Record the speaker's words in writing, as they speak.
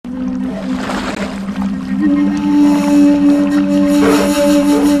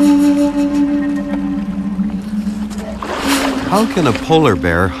How can a polar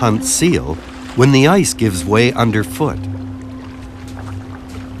bear hunt seal when the ice gives way underfoot?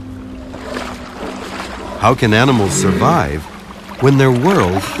 How can animals survive when their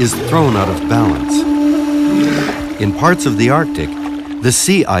world is thrown out of balance? In parts of the Arctic, the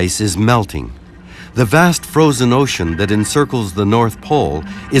sea ice is melting. The vast frozen ocean that encircles the North Pole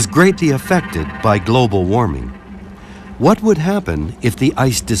is greatly affected by global warming. What would happen if the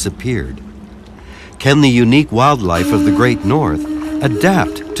ice disappeared? Can the unique wildlife of the Great North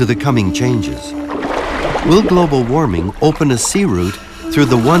adapt to the coming changes? Will global warming open a sea route through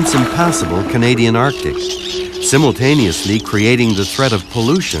the once impassable Canadian Arctic, simultaneously creating the threat of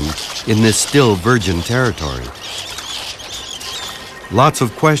pollution in this still virgin territory? Lots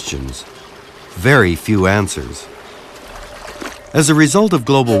of questions, very few answers. As a result of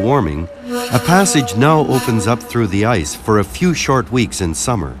global warming, a passage now opens up through the ice for a few short weeks in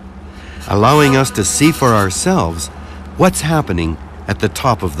summer, allowing us to see for ourselves what's happening at the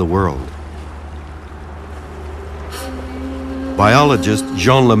top of the world. Biologist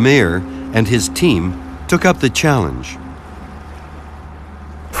Jean Lemire and his team took up the challenge.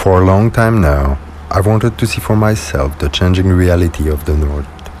 For a long time now, I wanted to see for myself the changing reality of the North.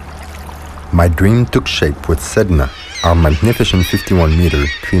 My dream took shape with Sedna, our magnificent 51-meter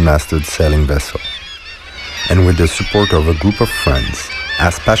three-masted sailing vessel, and with the support of a group of friends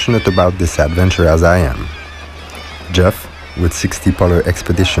as passionate about this adventure as I am. Jeff, with 60 polar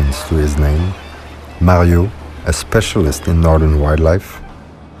expeditions to his name, Mario, a specialist in northern wildlife,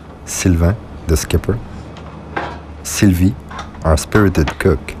 Sylvain, the skipper, Sylvie, our spirited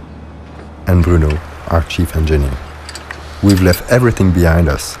cook, and Bruno, our chief engineer. We've left everything behind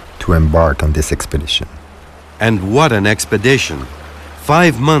us to embark on this expedition. And what an expedition!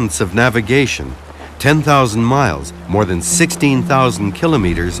 5 months of navigation, 10,000 miles, more than 16,000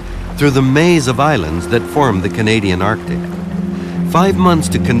 kilometers through the maze of islands that form the Canadian Arctic. 5 months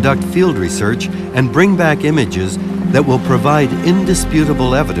to conduct field research and bring back images that will provide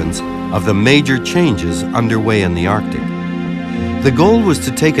indisputable evidence of the major changes underway in the Arctic. The goal was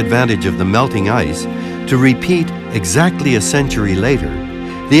to take advantage of the melting ice to repeat exactly a century later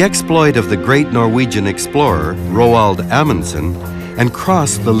the exploit of the great Norwegian explorer Roald Amundsen and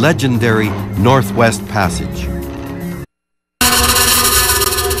cross the legendary Northwest Passage.